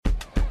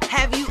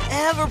Have you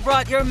ever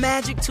brought your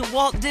magic to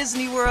Walt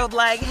Disney World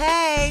like,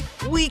 hey,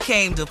 we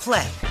came to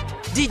play?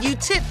 Did you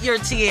tip your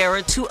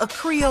tiara to a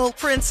Creole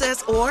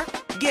princess or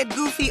get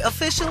goofy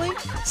officially?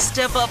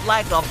 Step up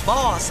like a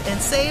boss and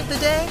save the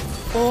day?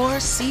 Or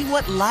see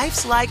what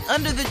life's like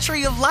under the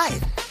tree of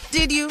life?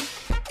 Did you?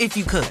 If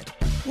you could.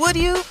 Would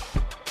you?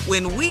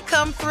 When we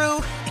come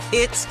through,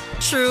 it's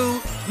true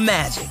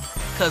magic.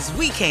 'Cause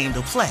we came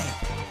to play.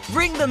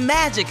 Bring the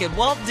magic at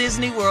Walt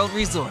Disney World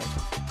Resort.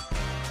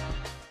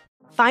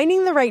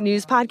 Finding the right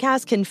news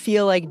podcast can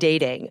feel like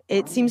dating.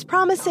 It seems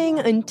promising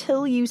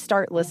until you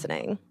start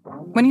listening.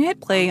 When you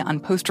hit play on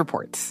Post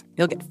Reports,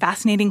 you'll get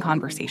fascinating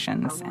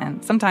conversations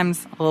and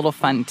sometimes a little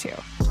fun, too.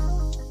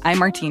 I'm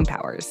Martine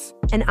Powers.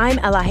 And I'm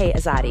Elahe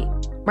Azadi.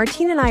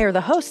 Martine and I are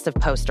the hosts of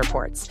Post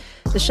Reports.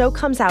 The show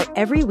comes out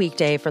every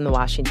weekday from the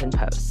Washington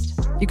Post.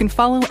 You can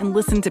follow and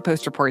listen to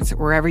Post Reports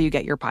wherever you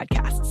get your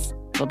podcasts.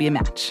 It'll be a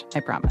match, I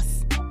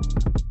promise.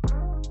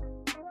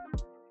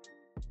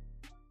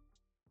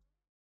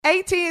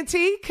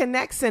 AT&T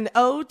connects an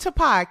ode to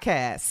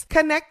podcasts.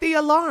 Connect the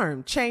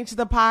alarm. Change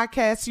the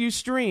podcast you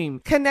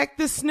stream. Connect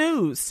the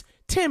snooze.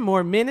 10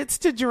 more minutes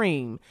to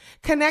dream.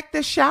 Connect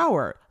the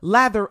shower.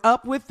 Lather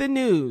up with the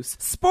news.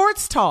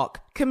 Sports talk,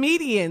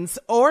 comedians,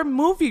 or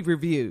movie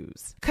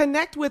reviews.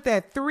 Connect with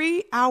that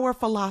 3-hour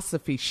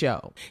philosophy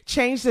show.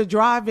 Change the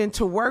drive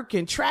into work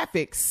in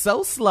traffic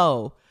so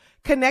slow.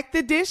 Connect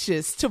the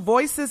dishes to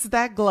voices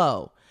that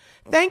glow.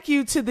 Thank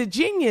you to the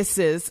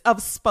geniuses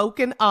of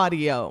spoken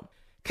audio.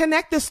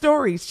 Connect the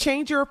stories,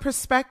 change your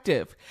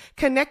perspective.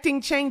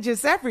 Connecting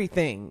changes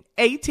everything.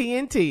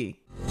 AT&T.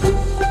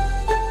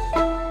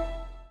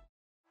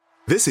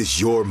 This is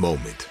your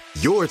moment,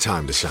 your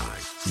time to shine,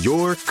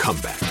 your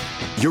comeback.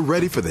 You're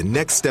ready for the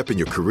next step in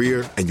your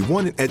career, and you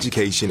want an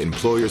education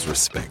employers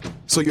respect.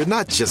 So you're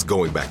not just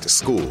going back to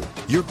school,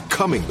 you're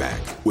coming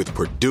back with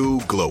Purdue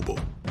Global.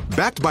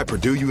 Backed by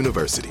Purdue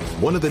University,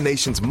 one of the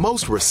nation's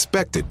most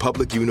respected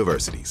public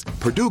universities,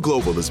 Purdue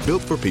Global is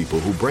built for people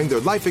who bring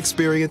their life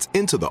experience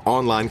into the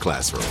online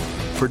classroom.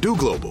 Purdue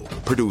Global,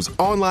 Purdue's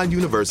online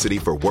university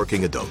for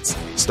working adults.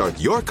 Start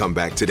your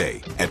comeback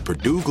today at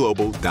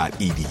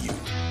purdueglobal.edu.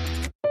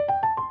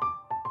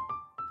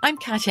 I'm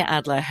Katya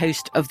Adler,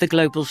 host of The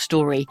Global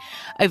Story.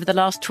 Over the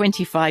last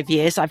 25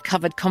 years, I've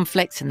covered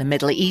conflicts in the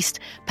Middle East,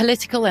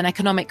 political and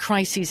economic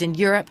crises in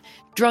Europe,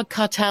 drug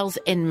cartels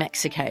in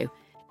Mexico.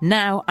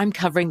 Now I'm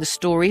covering the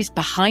stories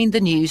behind the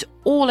news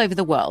all over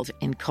the world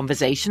in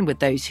conversation with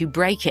those who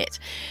break it.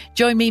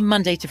 Join me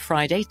Monday to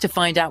Friday to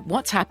find out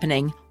what's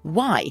happening,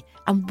 why,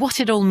 and what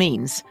it all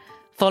means.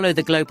 Follow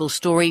The Global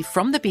Story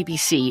from the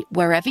BBC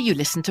wherever you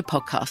listen to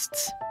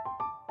podcasts.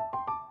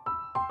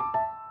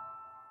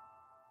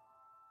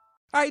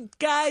 All right,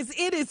 guys,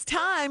 it is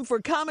time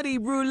for Comedy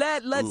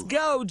Roulette. Let's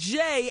go.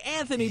 J.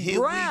 Anthony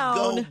Brown.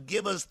 Here we go.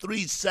 Give us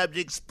 3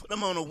 subjects, put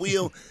them on a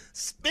wheel,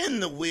 spin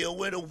the wheel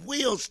where the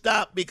wheel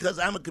stop, because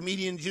I'm a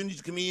comedian,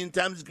 Junior's a comedian,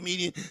 Tom's a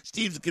comedian,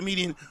 Steve's a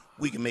comedian.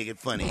 We can make it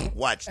funny.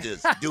 Watch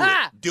this. Do it.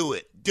 Do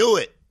it. Do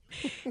it.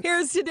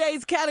 Here's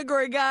today's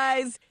category,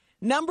 guys.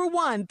 Number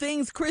 1,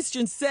 things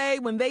Christians say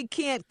when they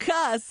can't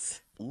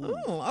cuss. Ooh,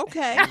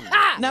 okay.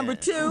 Number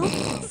 2,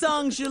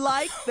 songs you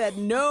like that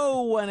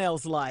no one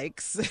else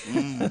likes.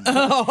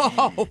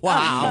 Oh,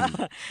 wow.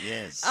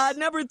 Yes.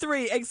 Number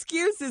 3,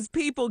 excuses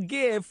people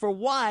give for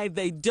why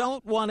they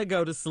don't want to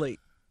go to sleep.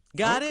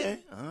 Got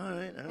it? All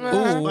right.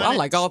 Ooh, I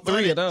like all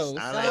 3 of those.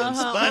 I like them.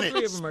 Spun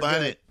it.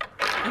 Spun it.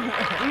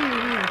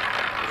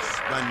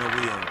 Spun the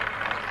wheel.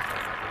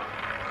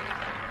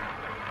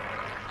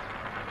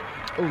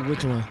 Oh,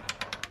 which one?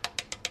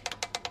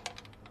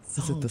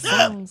 Is it the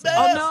songs?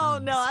 Oh,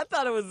 no, I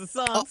thought it was the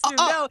songs, too.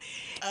 No,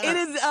 it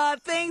is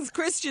things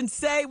Christians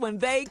say when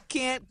they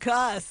can't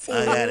cuss.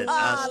 I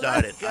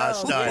got it.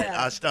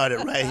 I'll start it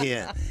right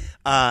here.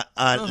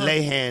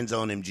 Lay hands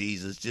on him,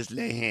 Jesus. Just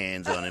lay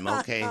hands on him,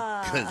 okay?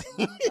 That's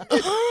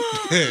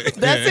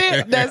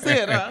it? That's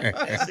it, huh?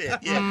 That's it.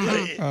 Yeah, go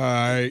ahead. All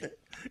right.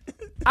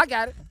 I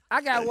got it.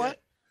 I got one.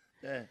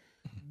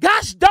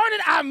 Gosh darn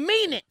it, I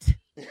mean it.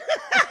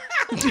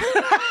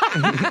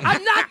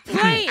 I'm not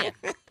playing.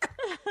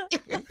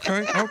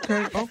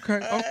 Okay.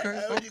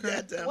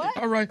 What?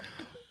 All right.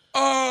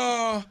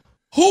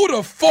 Who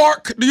the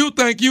fork do you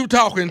think you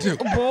talking to?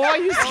 Boy,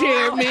 you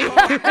scared me.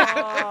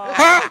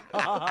 Huh?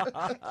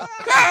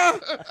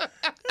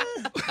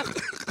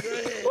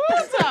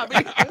 What's up?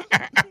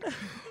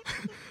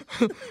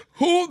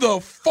 Who the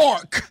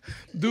fork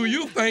do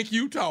you think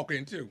you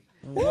talking to?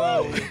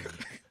 Whoa.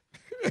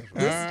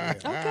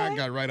 I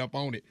got right up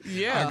on it.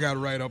 Yeah. I got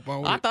right up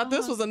on it. I thought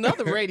this was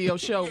another radio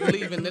show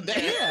leaving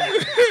today.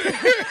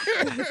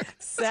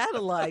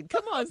 Satellite.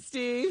 Come on,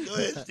 Steve. Go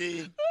ahead,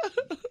 Steve.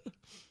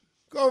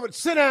 Go over,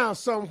 sit down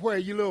somewhere,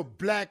 you little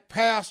black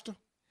pastor.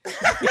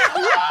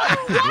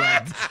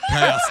 Black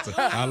pastor.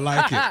 I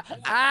like it.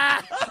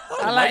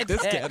 I like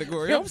this that.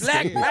 category. I'm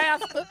Black scared.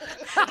 pastor.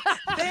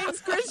 Things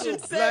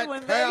Christians say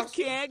when they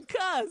can't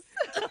cuss.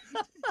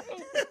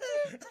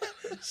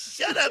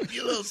 Shut up,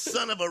 you little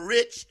son of a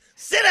rich.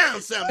 Sit down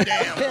some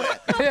damn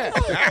way.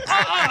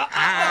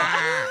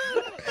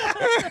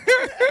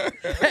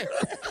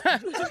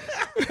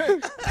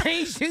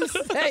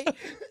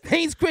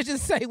 Things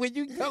Christians say when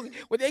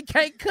they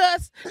can't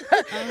cuss.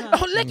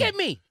 Oh, look at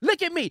me.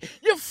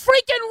 You're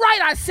freaking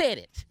right I said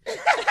it.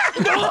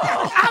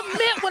 I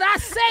meant what I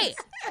said.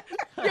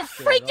 You're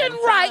freaking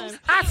right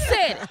I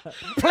said it.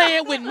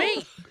 Playing with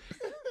me.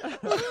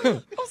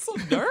 I'm so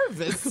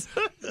nervous.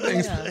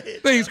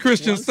 Things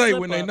Christians say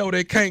when they know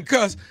they can't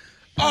cuss.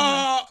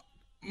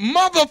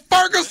 Mother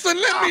Ferguson,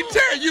 let me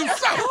tell you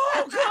something.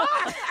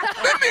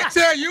 Let me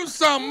tell you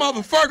something,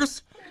 Mother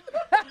Ferguson.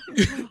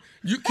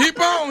 You keep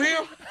on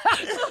here.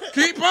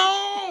 Keep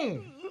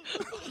on.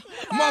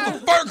 Mother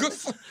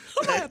Ferguson.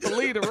 I have to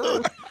leave the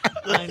room.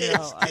 I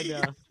know.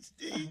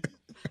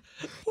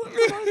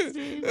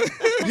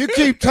 You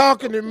keep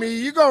talking to me,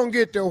 you're going to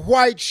get the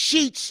white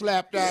sheet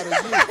slapped out of you.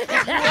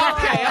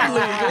 Okay, I'm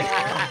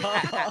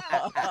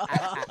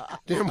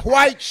leaving. Them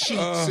white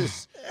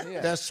sheets,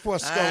 that's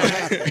what's going to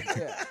happen.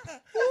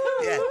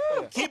 Yeah.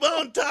 Keep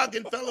on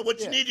talking, fella.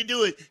 What you need to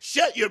do is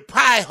shut your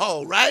pie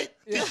hole, right?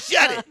 Just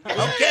shut it,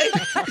 okay?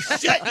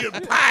 Shut your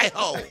pie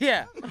hole.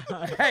 Yeah.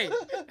 Hey,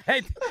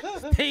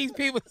 things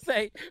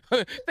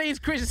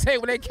Christians say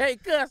when they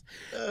can't cuss.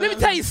 Let me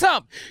tell you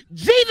something.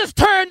 Jesus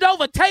turned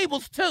over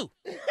tables too.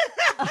 What?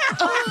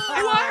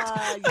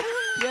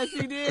 Yes,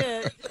 he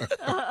did.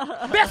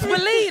 Best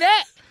believe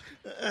that.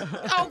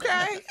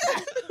 Okay.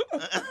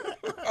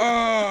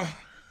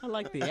 I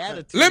like the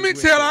attitude. Let me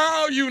tell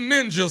all you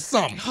ninjas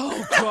something.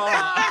 Oh,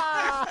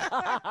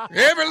 God.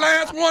 Every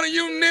last one of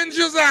you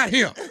ninjas out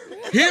here,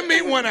 hear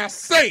me when I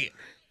say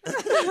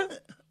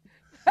it.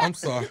 I'm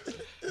sorry.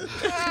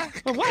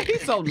 Why he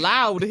so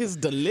loud? His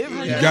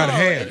delivery. You gotta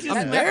have it.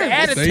 I'm nervous.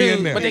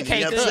 Attitude, but they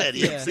can't upset.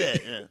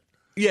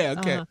 Yeah,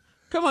 okay.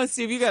 Come on,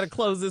 Steve, you got to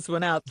close this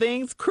one out.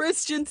 Things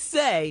Christians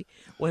say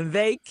when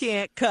they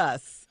can't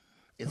cuss.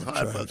 It's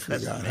hard for a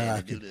cussing man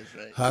to do this,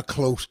 right? How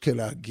close can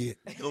I get?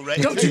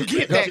 Don't you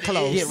get that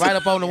close. Get right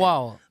up on the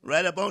wall.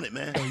 Right up on it,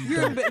 man.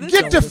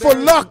 Get the for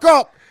luck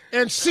up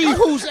and see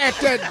who's at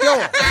that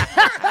door.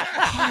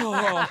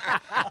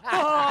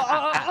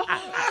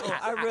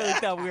 I really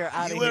thought we were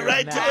out of here. You went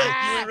right to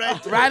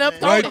it. Right up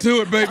Right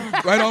to it, baby.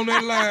 Right on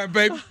that line,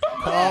 baby.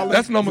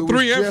 That's number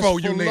 3 info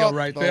you nailed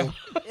right there.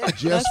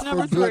 Just for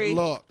number good 3.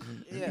 luck.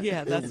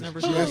 Yeah, that's number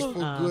 3. Just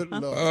for good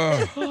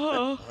luck.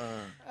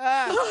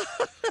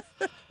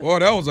 Boy,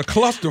 that was a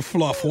cluster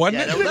fluff,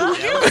 wasn't it?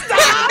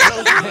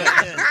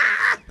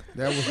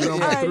 That was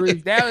number 3.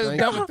 That was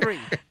number 3.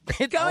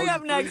 Coming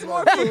up next,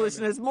 more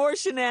foolishness, more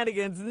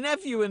shenanigans.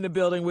 Nephew in the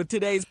building with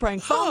today's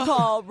prank phone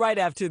call right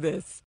after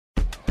this.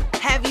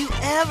 Have you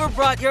ever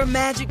brought your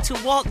magic to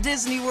Walt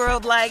Disney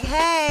World like,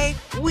 hey,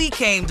 we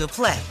came to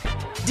play?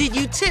 Did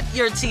you tip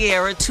your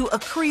tiara to a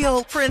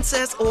Creole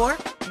princess or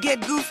get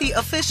goofy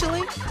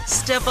officially?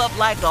 Step up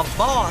like a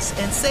boss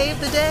and save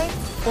the day?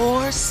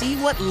 Or see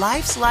what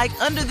life's like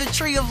under the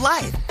tree of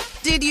life?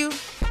 Did you?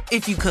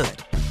 If you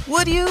could.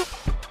 Would you?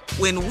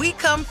 When we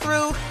come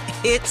through,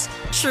 it's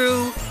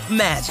true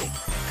magic.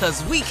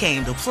 'Cause we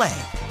came to play.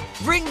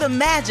 Bring the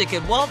magic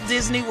at Walt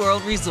Disney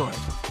World Resort.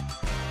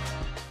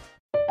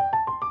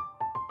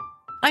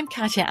 I'm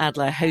Katya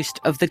Adler, host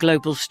of The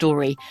Global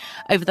Story.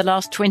 Over the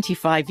last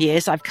 25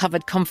 years, I've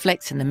covered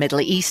conflicts in the Middle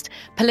East,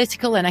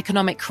 political and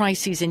economic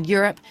crises in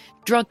Europe,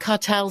 drug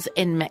cartels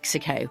in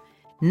Mexico.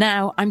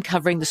 Now I'm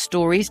covering the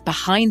stories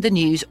behind the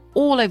news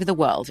all over the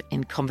world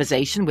in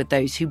conversation with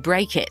those who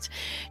break it.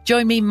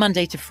 Join me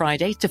Monday to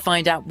Friday to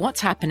find out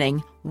what's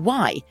happening,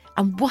 why,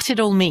 and what it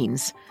all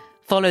means.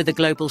 Follow The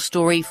Global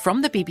Story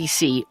from the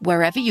BBC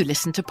wherever you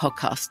listen to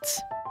podcasts.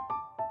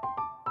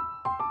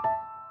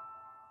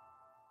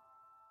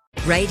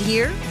 Right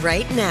here,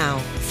 right now.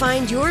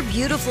 Find your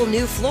beautiful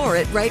new floor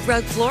at Right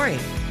Rug Flooring.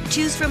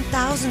 Choose from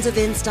thousands of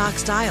in-stock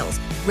styles,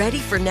 ready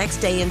for next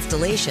day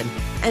installation,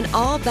 and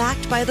all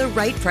backed by the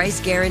right price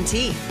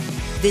guarantee.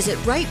 Visit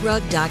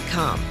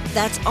rightrug.com.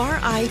 That's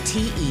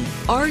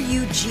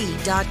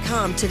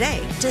RITERUG.com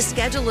today to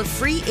schedule a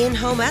free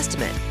in-home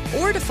estimate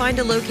or to find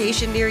a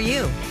location near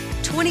you.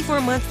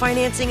 24-month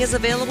financing is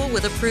available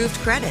with approved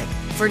credit.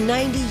 For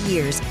 90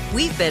 years,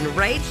 we've been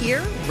right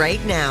here,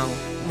 right now.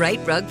 Right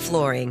Rug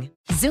Flooring.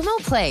 Zumo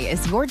Play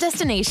is your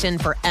destination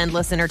for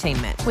endless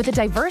entertainment. With a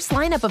diverse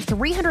lineup of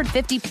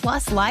 350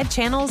 plus live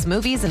channels,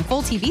 movies, and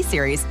full TV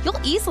series,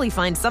 you'll easily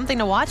find something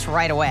to watch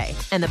right away.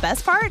 And the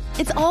best part?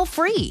 It's all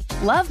free.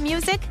 Love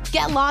music?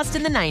 Get lost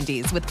in the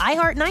 90s with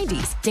iHeart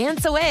 90s,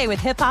 dance away with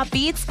hip-hop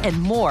beats,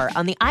 and more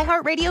on the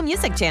iHeartRadio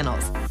music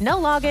channels. No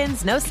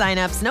logins, no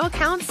signups, no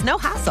accounts, no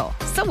hassle.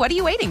 So what are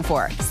you waiting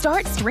for?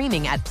 Start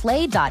streaming at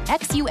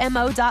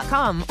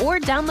play.xumo.com or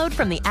download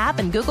from the app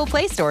and Google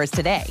Play stores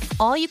today.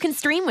 All you can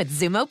stream with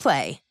Zumo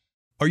Play.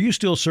 Are you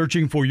still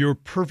searching for your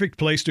perfect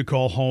place to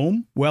call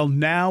home? Well,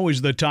 now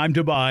is the time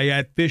to buy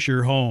at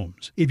Fisher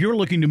Homes. If you're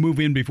looking to move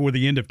in before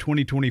the end of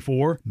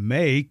 2024,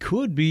 May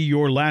could be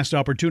your last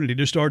opportunity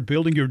to start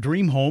building your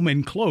dream home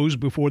and close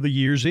before the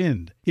year's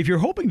end. If you're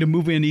hoping to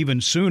move in even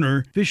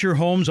sooner, Fisher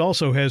Homes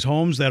also has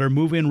homes that are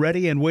move-in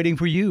ready and waiting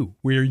for you,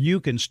 where you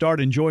can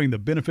start enjoying the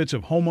benefits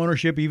of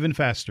homeownership even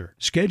faster.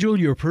 Schedule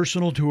your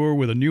personal tour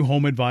with a new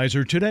home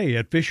advisor today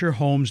at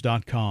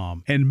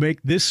FisherHomes.com and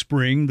make this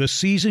spring the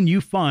season you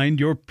find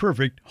your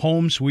perfect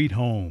home sweet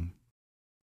home.